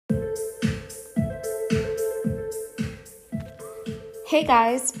Hey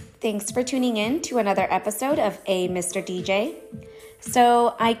guys, thanks for tuning in to another episode of A Mr. DJ.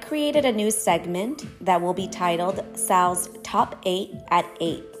 So I created a new segment that will be titled Sal's Top 8 at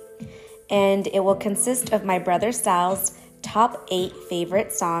 8. And it will consist of my brother Sal's top 8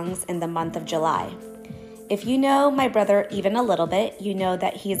 favorite songs in the month of July. If you know my brother even a little bit, you know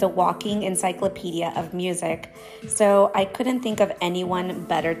that he's a walking encyclopedia of music. So I couldn't think of anyone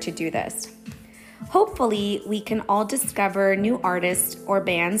better to do this. Hopefully, we can all discover new artists or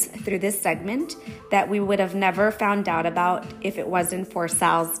bands through this segment that we would have never found out about if it wasn't for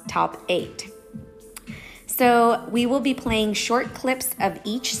Sal's top 8. So we will be playing short clips of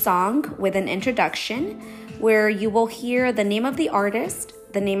each song with an introduction where you will hear the name of the artist,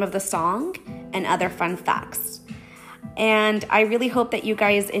 the name of the song, and other fun facts. And I really hope that you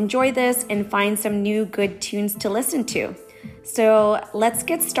guys enjoy this and find some new good tunes to listen to. So let's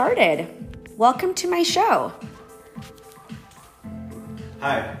get started. Welcome to my show.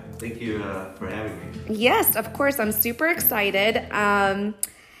 Hi, thank you for having me. Yes, of course. I'm super excited.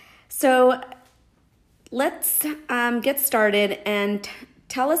 So let's get started and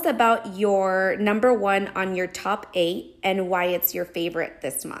tell us about your number one on your top 8 and why it's your favorite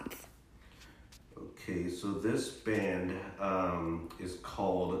this month. Okay, so this band is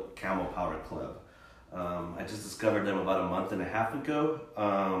called Camel Powder Club. I just discovered them about a month and a half ago.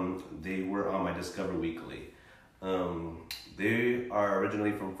 They were on my Discover Weekly. They are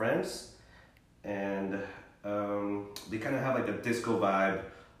originally from France, and they kind of have like a disco vibe,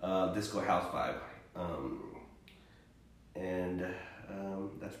 disco house vibe.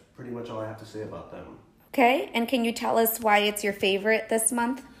 That's pretty much all I have to say about them. Okay, and can you tell us why it's your favorite this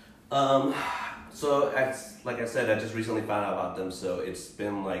month? So like I said, I just recently found out about them, so it's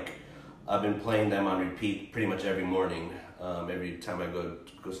been like I've been playing them on repeat pretty much every morning. Every time I go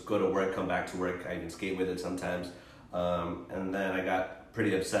to work, come back to work, I even skate with it sometimes. And then I got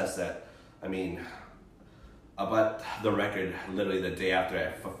pretty obsessed that, I bought the record literally the day after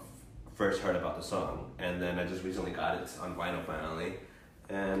I first heard about the song. And then I just recently got it on vinyl finally.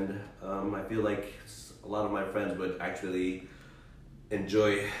 And I feel like a lot of my friends would actually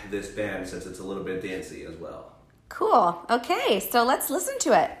enjoy this band since it's a little bit dancey as well. Cool. Okay, so let's listen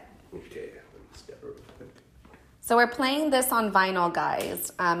to it. Okay, let's get real quick. So we're playing this on vinyl,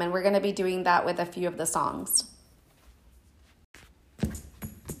 guys, and we're going to be doing that with a few of the songs.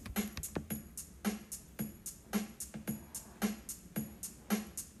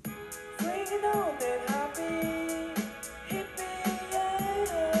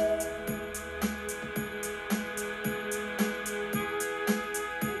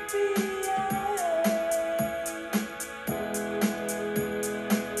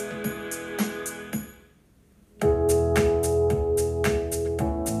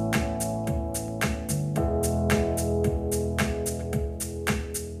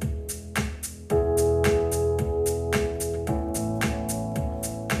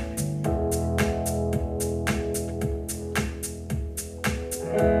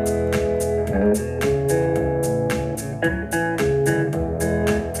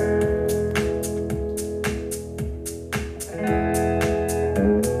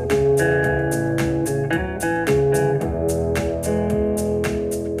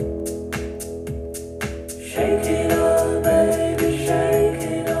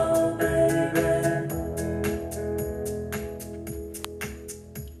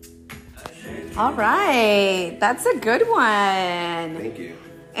 All right, that's a good one. Thank you.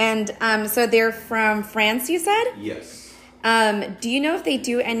 And so they're from France, you said? Yes. Do you know if they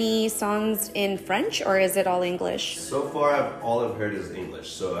do any songs in French or is it all English? So far, all I've heard is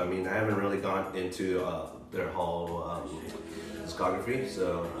English. So, I haven't really gone into their whole discography.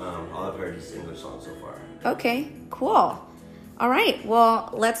 So, all I've heard is English songs so far. Okay, cool. All right,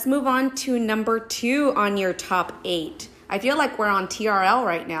 well, let's move on to number 2 on your top 8. I feel like we're on TRL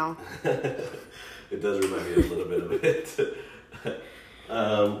right now. It does remind me a little bit of it.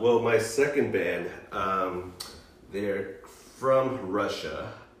 Well, my second band, they're from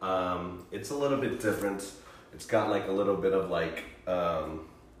Russia. It's a little bit different. It's got like a little bit of like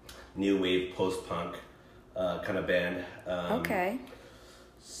new wave post-punk kind of band. Okay.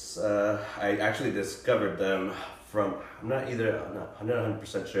 I actually discovered them from, I'm not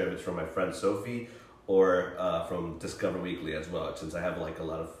 100% sure if it's from my friend Sophie or from Discover Weekly as well, since I have like a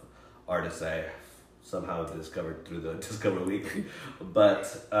lot of artists I somehow discovered through the Discover Weekly.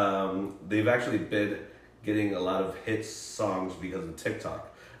 But they've actually been getting a lot of hit songs because of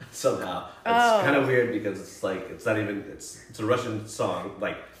TikTok somehow. It's kind of weird because it's like, it's a Russian song,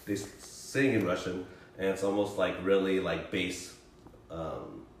 like they sing in Russian, and it's almost like really like bass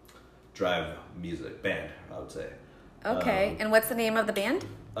drive music band, I would say. Okay, and what's the name of the band?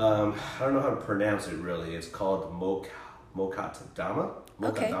 I don't know how to pronounce it really. It's called Mokatadama.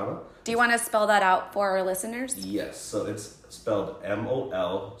 Okay. Do you want to spell that out for our listeners? Yes. So it's spelled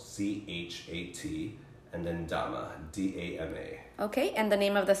Molchat and then Dama, Dama. Okay, and the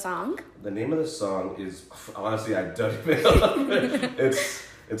name of the song? The name of the song is, honestly, I don't even know.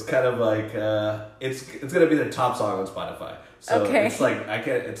 It's kind of like it's gonna be the top song on Spotify. So okay. It's like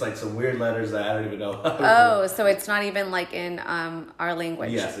it's like some weird letters that I don't even know. Oh, so it's not even like in our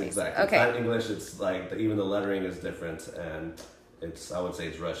language. Yes, exactly. Okay. It's not English. It's like even the lettering is different, and I would say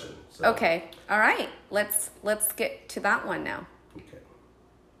it's Russian. So. Okay. All right. Let's get to that one now. Okay.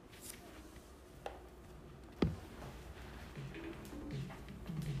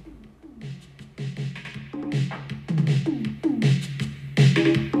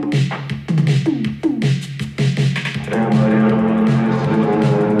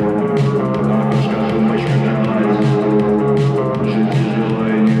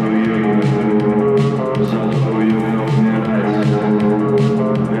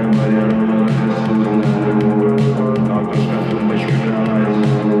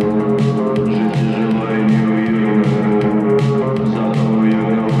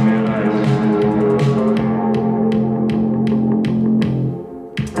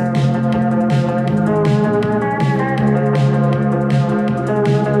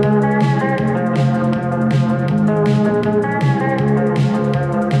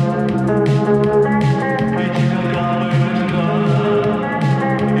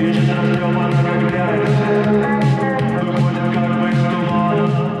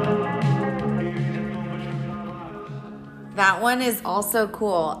 That one is also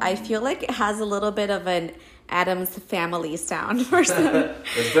cool. I feel like it has a little bit of an Addams Family sound or something.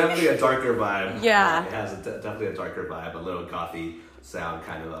 It's definitely a darker vibe. Yeah. It has definitely a darker vibe, a little gothy sound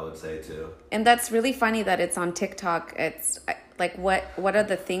kind of, I would say, too. And that's really funny that it's on TikTok. It's like, what are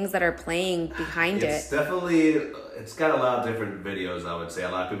the things that are playing behind It's it? definitely, it's got a lot of different videos, I would say. A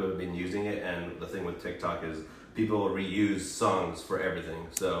lot of people have been using it, and the thing with TikTok is people reuse songs for everything.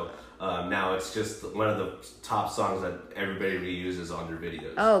 So now it's just one of the top songs that everybody reuses on their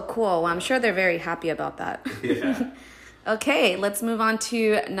videos. Oh, cool. Well, I'm sure they're very happy about that. Yeah. Okay, let's move on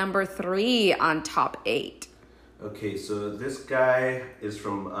to number 3 on top 8. Okay, so this guy is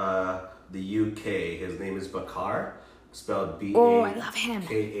from the UK. His name is Bakar, spelled B-A-K-A-R. Oh, I love him.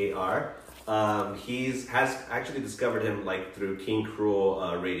 Has actually discovered him like through King Cruel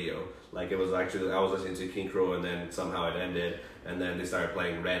radio. Like it was actually, I was listening to King Cruel and then somehow it ended, and then they started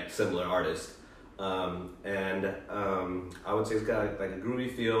playing similar artists. I would say it's got like a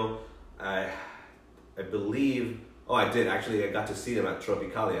groovy feel. I believe, I got to see him at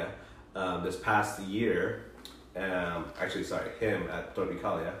Tropicalia this past year. Him at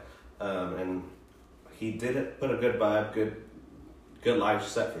Tropicalia. And he did put a good vibe, good live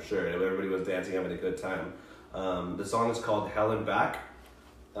set for sure. Everybody was dancing, having a good time. The song is called Hell and Back.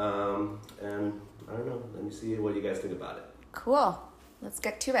 And I don't know, let me see what you guys think about it. Cool. Let's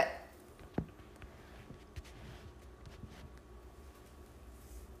get to it.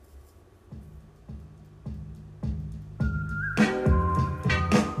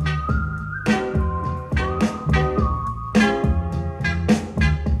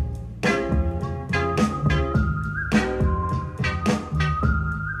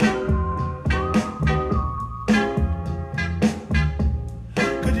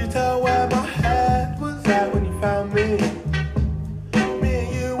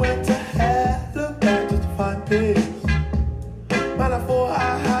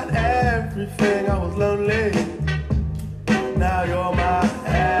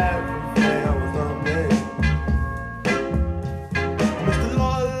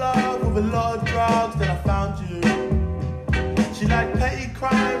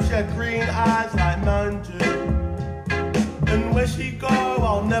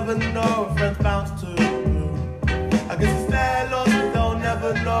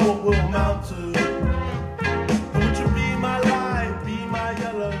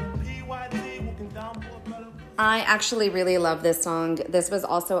 I actually really love this song. This was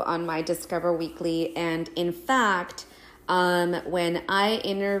also on my Discover Weekly, and in fact, when I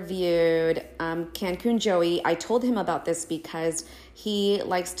interviewed Cancun Joey, I told him about this because he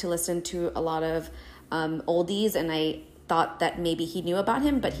likes to listen to a lot of oldies, and I thought that maybe he knew about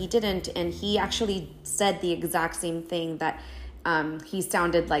him, but he didn't, and he actually said the exact same thing, that he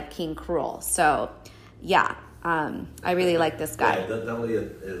sounded like King Cruel. So, yeah, I really like this guy. Yeah, definitely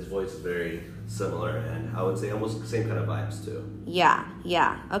his voice is very similar, and I would say almost the same kind of vibes too. Yeah.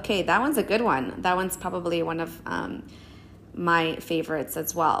 Okay, that one's a good one. That one's probably one of my favorites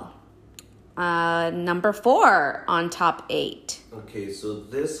as well. number 4 on top 8. Okay, so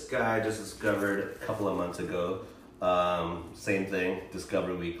this guy I just discovered a couple of months ago. Same thing,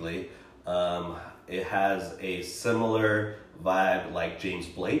 Discover Weekly. It has a similar vibe like James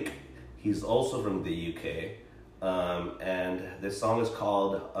Blake. He's also from the UK. And this song is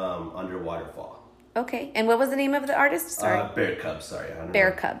called Underwaterfall. Okay, and what was the name of the artist? Sorry. Bear Cub, sorry.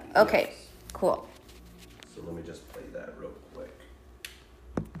 Bear Cub. Okay, Yes. cool. So let me just play that real quick.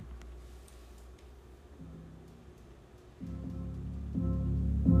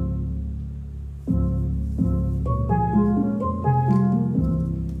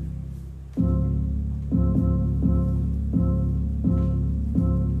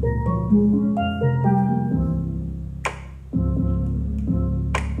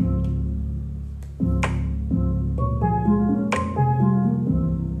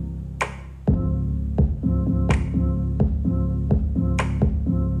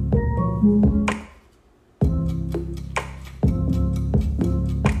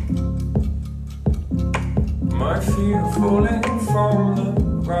 My feet are falling from the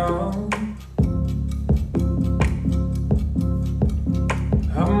ground.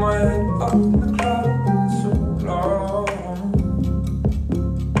 Have my head up in the clouds so long.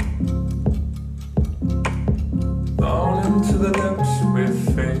 Down into the depths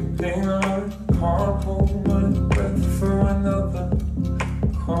with fading light. Can't hold my breath for another.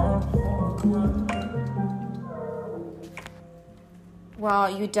 Can't hold my breath. Well,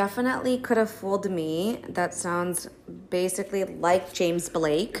 you definitely could have fooled me. That sounds basically like James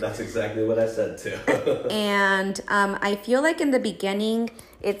Blake. That's exactly what I said too. And I feel like in the beginning,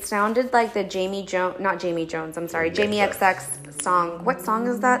 it sounded like the Jamie Jamie XX song. What song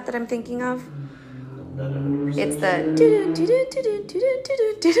is that I'm thinking of? Not 100%. It's the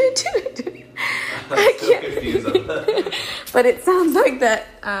I'm still confused on that. but it sounds like that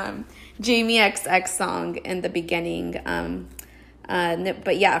Jamie XX song in the beginning.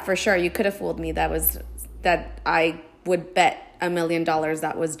 But yeah, for sure, you could have fooled me. That I would bet $1 million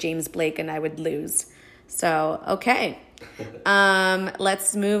that was James Blake, and I would lose. So okay,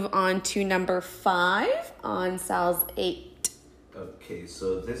 let's move on to number 5 on Sal's 8. Okay,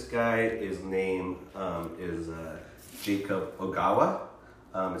 so this guy is named is Jacob Ogawa.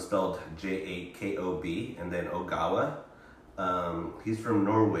 It's spelled Jakob and then Ogawa. He's from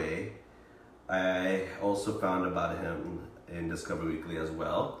Norway. I also found about him in Discover Weekly as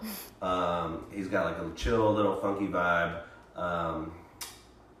well. He's got like a chill, little funky vibe. I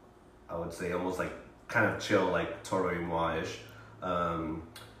would say almost like kind of chill, like Toro y Moi-ish.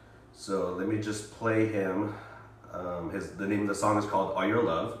 So let me just play him. The name of the song is called All Your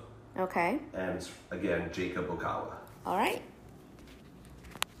Love. Okay. And it's, again, Jacob Ogawa. All right.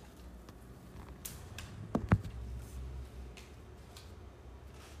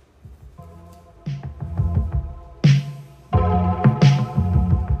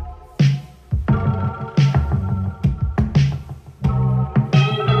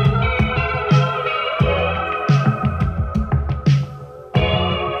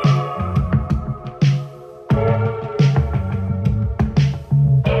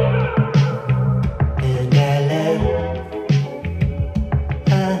 And I love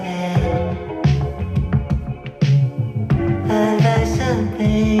although some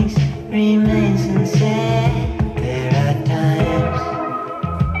things remain sincere, there are times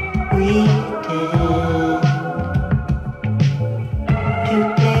we tend to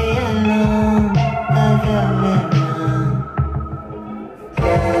play along, although we're wrong.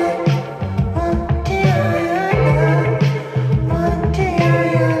 Until your love, until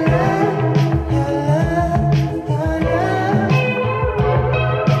your love, your love, your love.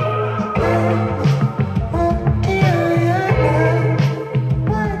 Until your love, until your love,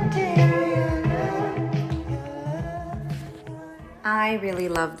 your love. I really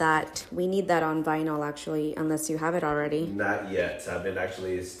love that. We need that on vinyl, actually, unless you have it already. Not yet. I've been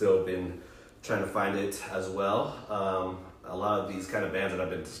actually still been trying to find it as well. A lot of these kind of bands that I've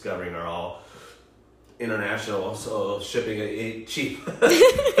been discovering are all international, so shipping ain't cheap.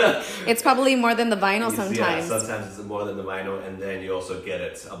 It's probably more than the vinyl Yeah, sometimes. sometimes it's more than the vinyl, and then you also get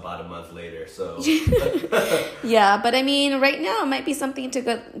it about a month later. So Yeah, but I mean, right now it might be something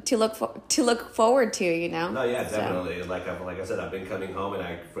to look forward to, you know. no, yeah, So- definitely. Like I said, I've been coming home and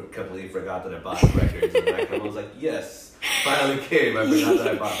I completely forgot that I bought the records. And I was like, yes, finally came. I forgot that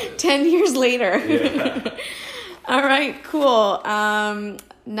I bought it. 10 years later. Yeah. All right, cool.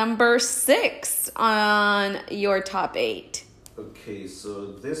 Number 6 on your top 8. Okay, so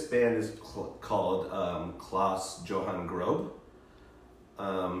this band is called Klaus Johann Grob.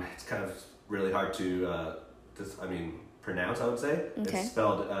 It's kind of really hard to pronounce, I would say. Okay. It's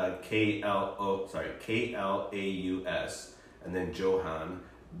spelled Klaus, and then Johann,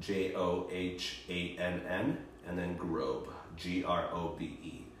 Johann, and then Grobe,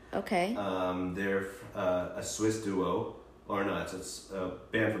 Grobe. Okay. They're a Swiss duo, or no, it's a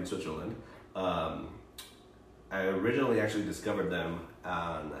band from Switzerland. I originally actually discovered them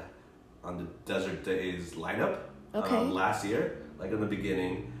on the Desert Days lineup last year, like in the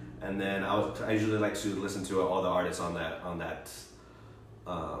beginning, and then I usually like to listen to all the artists on that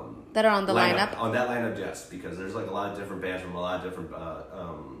that are on the lineup. On that lineup, yes, because there's like a lot of different bands from a lot of different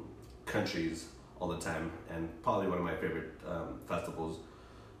countries all the time, and probably one of my favorite festivals,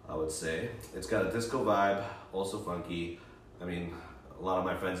 I would say. It's got a disco vibe, also funky. I mean, a lot of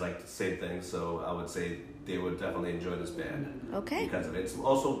my friends like the same thing, so I would say they would definitely enjoy this band. Okay. Because of it. It's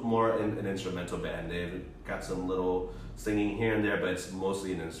also more an instrumental band. They've got some little singing here and there, but it's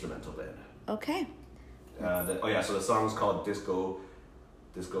mostly an instrumental band. Okay. So the song is called Disco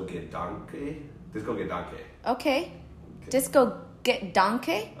Gedanke. Okay. Disco get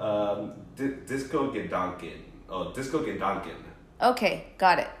donkey? Disco Gedanken. Oh, Disco Gedanken. Okay,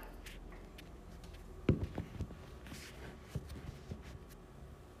 got it.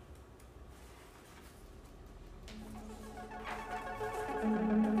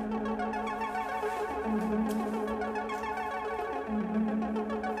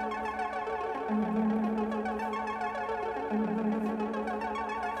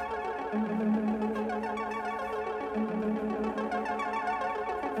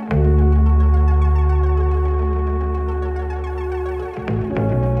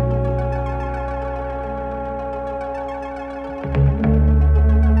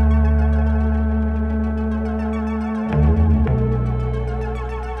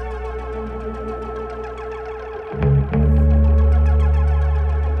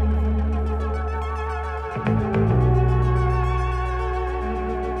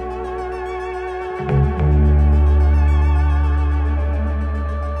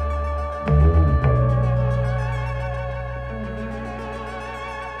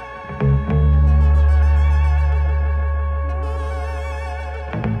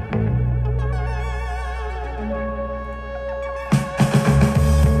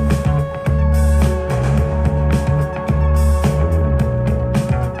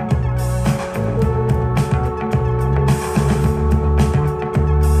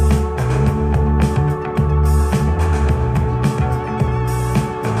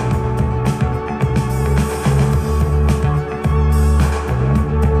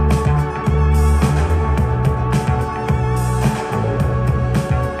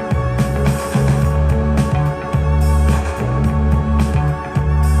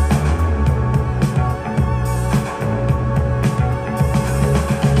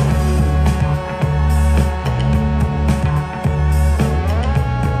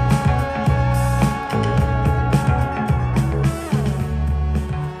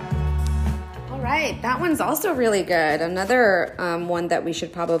 That one's also really good. Another one that we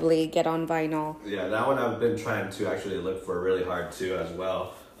should probably get on vinyl. Yeah, that one I've been trying to actually look for really hard too as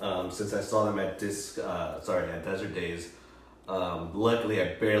well. Since I saw them at Desert Days. Luckily,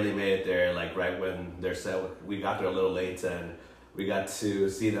 I barely made it there. Like right when their set, we got there a little late, and we got to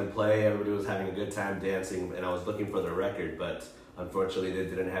see them play. Everybody was having a good time dancing, and I was looking for the record, but unfortunately, they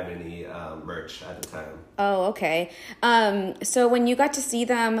didn't have any merch at the time. Oh, okay. So when you got to see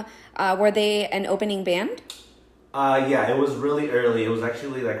them, were they an opening band? Yeah, it was really early. It was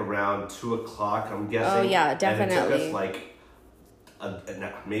actually like around 2:00, I'm guessing. Oh, yeah, definitely. And it took us like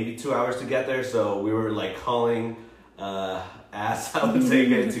maybe 2 hours to get there, so we were like hauling ass, I would say,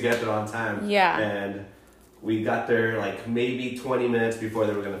 to get there on time. Yeah. And we got there like maybe 20 minutes before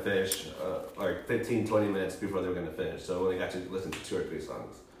they were going to finish, or 15, 20 minutes before they were going to finish. So we only got to listen to 2 or 3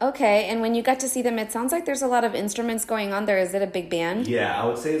 songs. Okay, and when you got to see them, it sounds like there's a lot of instruments going on there. Is it a big band? Yeah, I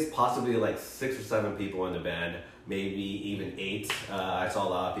would say it's possibly like 6 or 7 people in the band, maybe even 8. I saw a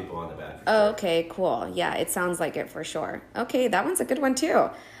lot of people in the band. Oh, okay, cool. Yeah, it sounds like it for sure. Okay, that one's a good one too.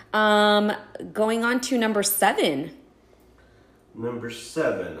 Going on to number 7. Number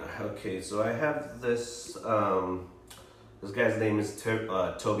 7. Okay, so I have this. This guy's name is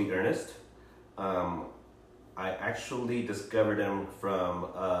Toby Ernest. I actually discovered him from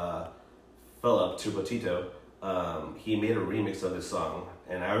Philip Tubotito. He made a remix of this song,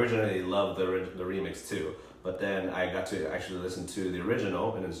 and I originally loved the remix too. But then I got to actually listen to the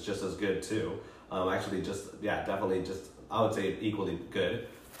original, and it's just as good too. Definitely just, I would say, equally good.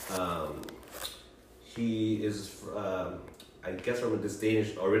 He is, I guess,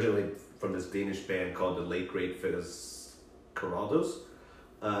 originally from this Danish band called the Late Great Fides Corraldos.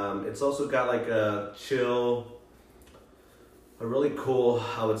 It's also got like a chill, a really cool,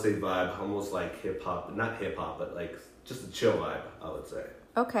 I would say, vibe, almost like hip hop, not hip hop, but like just a chill vibe, I would say.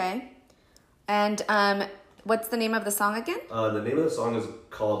 Okay. And what's the name of the song again? The name of the song is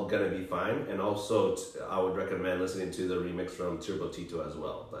called Gonna Be Fine, and also I would recommend listening to the remix from Turbo Tito as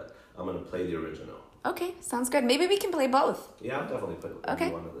well, but I'm gonna play the original. Okay, sounds good. Maybe we can play both. Yeah, I'll definitely play Okay.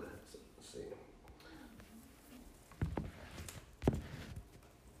 one of the. Let's see.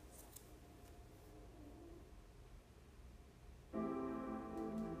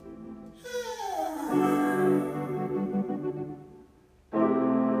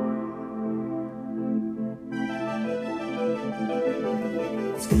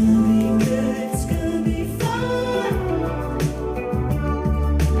 It's gonna be good, it's gonna be fun.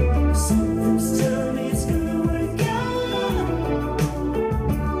 Something's telling me it's gonna work out.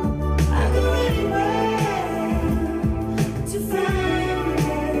 I go anywhere to find a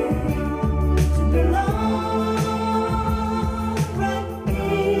way to belong right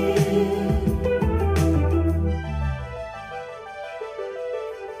here.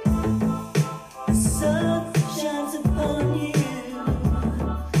 The sun shines upon you,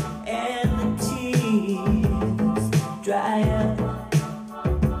 and the tears dry up.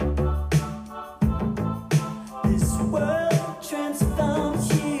 This world transforms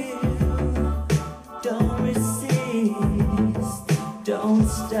you. Don't resist, don't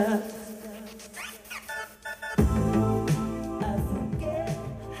stop. I forget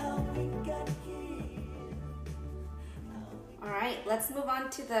how we got here. All right, let's move on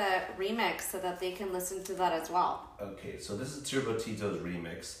to the remix so that they can listen to that as well. Okay, so this is Turbo Tito's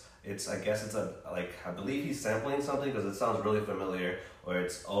remix. I guess it's I believe he's sampling something because it sounds really familiar, or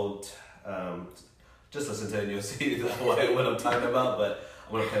it's old. Just listen to it and you'll see what I'm talking about, but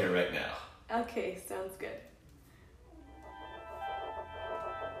I'm gonna play it right now. Okay, sounds good.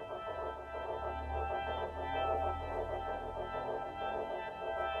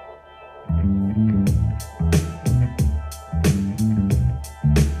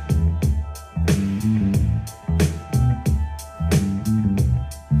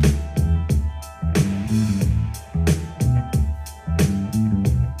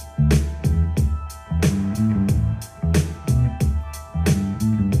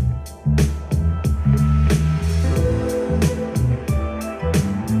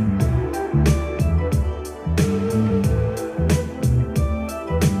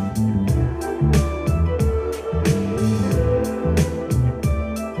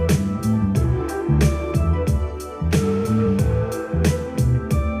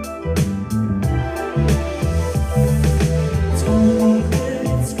 It's gonna be good,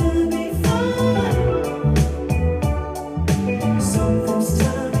 it's gonna be fun. Something's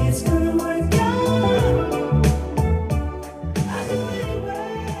telling me it's gonna work out. I go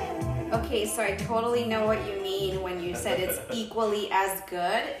anywhere. Okay, so I totally know what you mean when you said it's equally as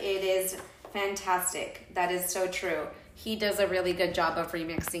good. It is fantastic. That is so true. He does a really good job of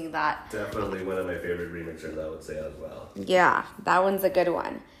remixing that. Definitely one of my favorite remixers, I would say as well. Yeah, that one's a good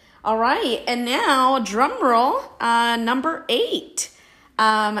one. All right, and now drum roll, number 8.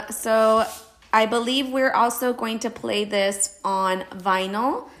 So I believe we're also going to play this on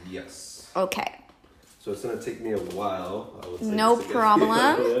vinyl. Yes. Okay, So it's gonna take me a while, I would say. no just to get problem.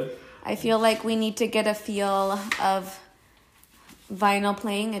 started. I feel like we need to get a feel of vinyl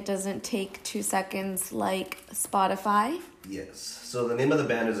playing. It doesn't take 2 seconds like Spotify. Yes. So the name of the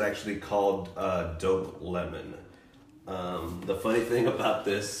band is actually called Dope Lemon. The funny thing about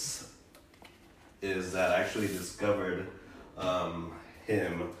this is that I actually discovered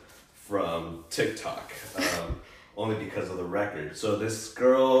him from TikTok, only because of the record. So this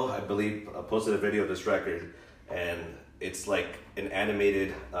girl, I believe, posted a video of this record, and it's like an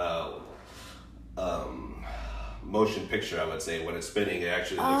animated motion picture, I would say. When it's spinning, it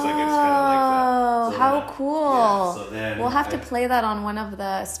actually looks like it's kind of like that. Oh, So how then- cool. Yeah, so then We'll have to I- play that on one of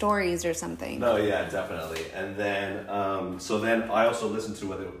the stories or something. No, yeah, definitely. And then, so then I also listened to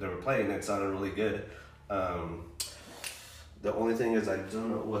what they were playing. It sounded really good. The only thing is I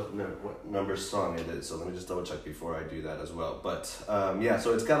don't know what number song it is, so let me just double check before I do that as well. But yeah,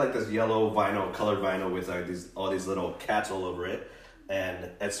 so it's got like this yellow vinyl, colored vinyl with like all these little cats all over it. And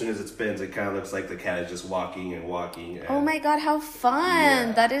as soon as it spins, it kind of looks like the cat is just walking and walking. And, Oh my god, how fun!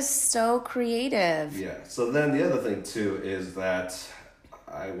 Yeah. That is so creative. Yeah. So then the other thing too is that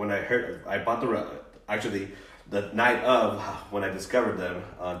I bought actually the night of when I discovered them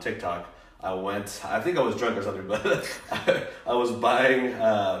on TikTok. I think I was drunk or something, but I was buying.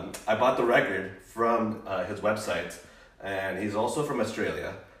 I bought the record from his website, and he's also from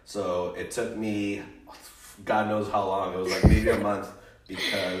Australia. So it took me, God knows how long. It was like maybe a month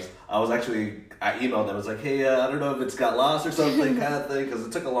because I was actually I emailed them. I was like, hey, I don't know if it's got lost or something kind of thing, because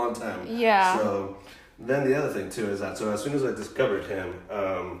it took a long time. Yeah. So then the other thing too is that, so as soon as I discovered him,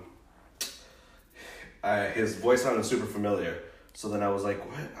 his voice sounded super familiar. So then I was like,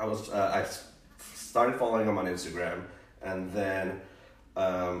 what? I started following him on Instagram, and then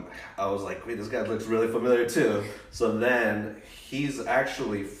I was like, wait, this guy looks really familiar too. So then he's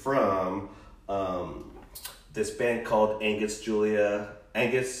actually from this band called Angus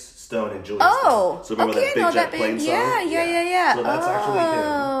Stone and Julia Oh, Stone. So remember okay, that Big I know Jet that Plane band. song? Yeah. So that's actually him.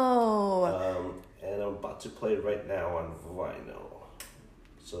 Oh. And I'm about to play it right now on vinyl.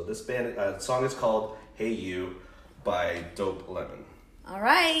 So this band song is called Hey You by Dope Lemon. All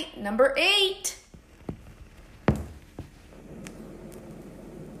right, number 8.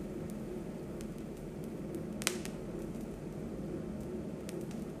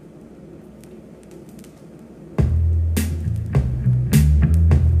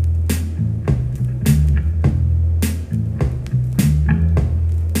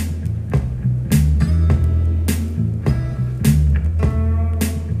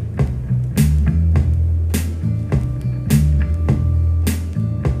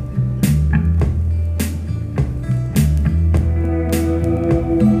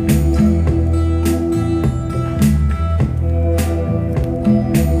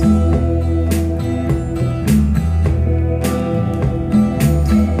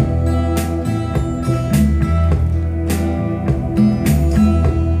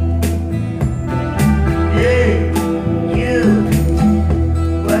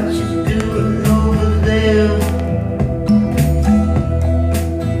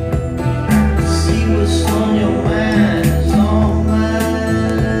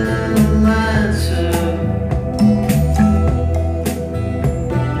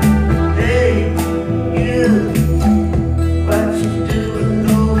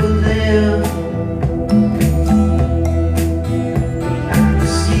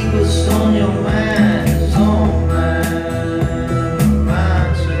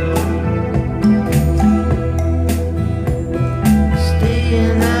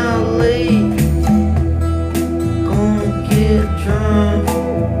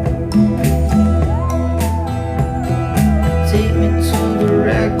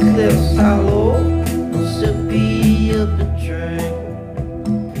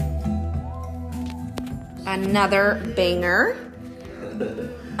 Another banger.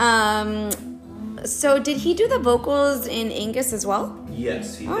 So did he do the vocals in Angus as well?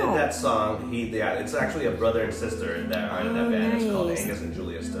 Yes, he Oh. did that song. It's actually a brother and sister that are in that band. It's called nice. Angus and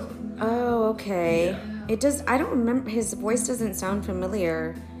Julia Stone. Oh, okay. Yeah. It does. I don't remember. His voice doesn't sound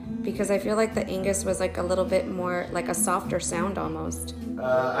familiar because I feel like the Angus was like a little bit more like a softer sound almost.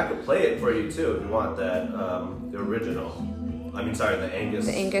 I could play it for you too if you want that. The original. The Angus,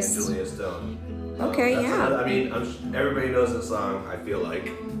 The Angus. and Julia Stone. Okay, That's yeah. Everybody knows the song, I feel like.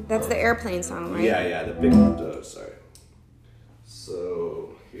 That's the airplane song, right? Yeah, the big sorry.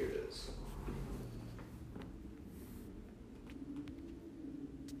 So here it is.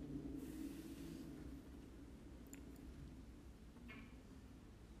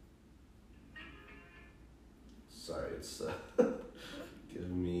 Sorry, it's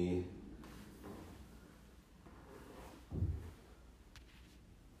giving me.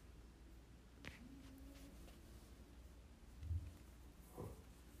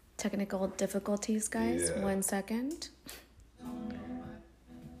 Technical difficulties, guys. Yeah. 1 second. Oh,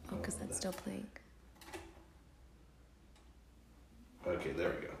 because that's still playing. Okay,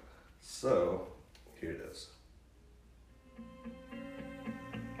 there we go. So, here it is.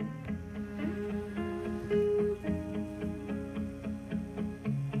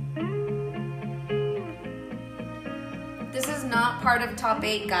 This is not part of top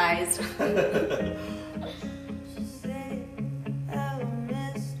 8, guys. Okay.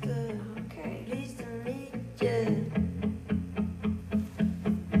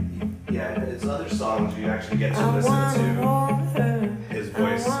 Yeah, his other songs you actually get to listen to his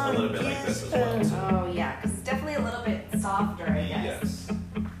voice a little bit like this as well. Too. Oh, yeah, because it's definitely a little bit softer, I guess. Yes.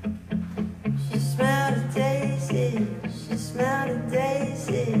 She smelled a daisy, she smelled a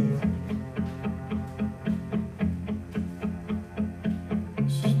daisy.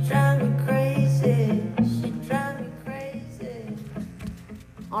 She drive me crazy, she drive me crazy.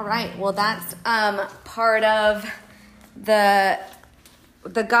 All right. Well, that's part of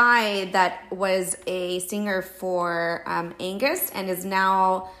the guy that was a singer for Angus and is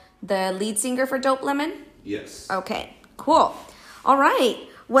now the lead singer for Dope Lemon. Yes. Okay. Cool. All right.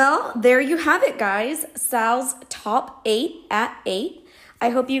 Well, there you have it, guys. Sal's top 8 at 8. I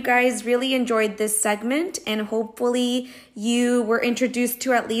hope you guys really enjoyed this segment and hopefully you were introduced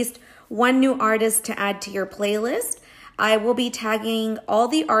to at least one new artist to add to your playlist. I will be tagging all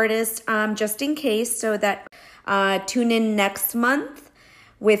the artists just in case, so that tune in next month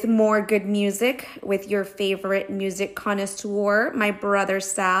with more good music with your favorite music connoisseur, my brother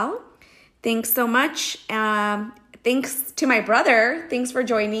Sal. Thanks so much. Thanks to my brother. Thanks for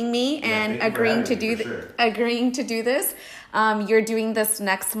joining me and agreeing to do this. You're doing this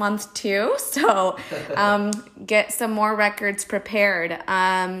next month too, so get some more records prepared.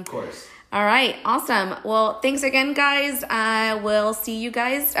 Of course. All right, awesome. Well, thanks again, guys. We'll see you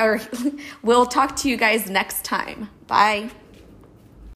guys, or we'll talk to you guys next time. Bye.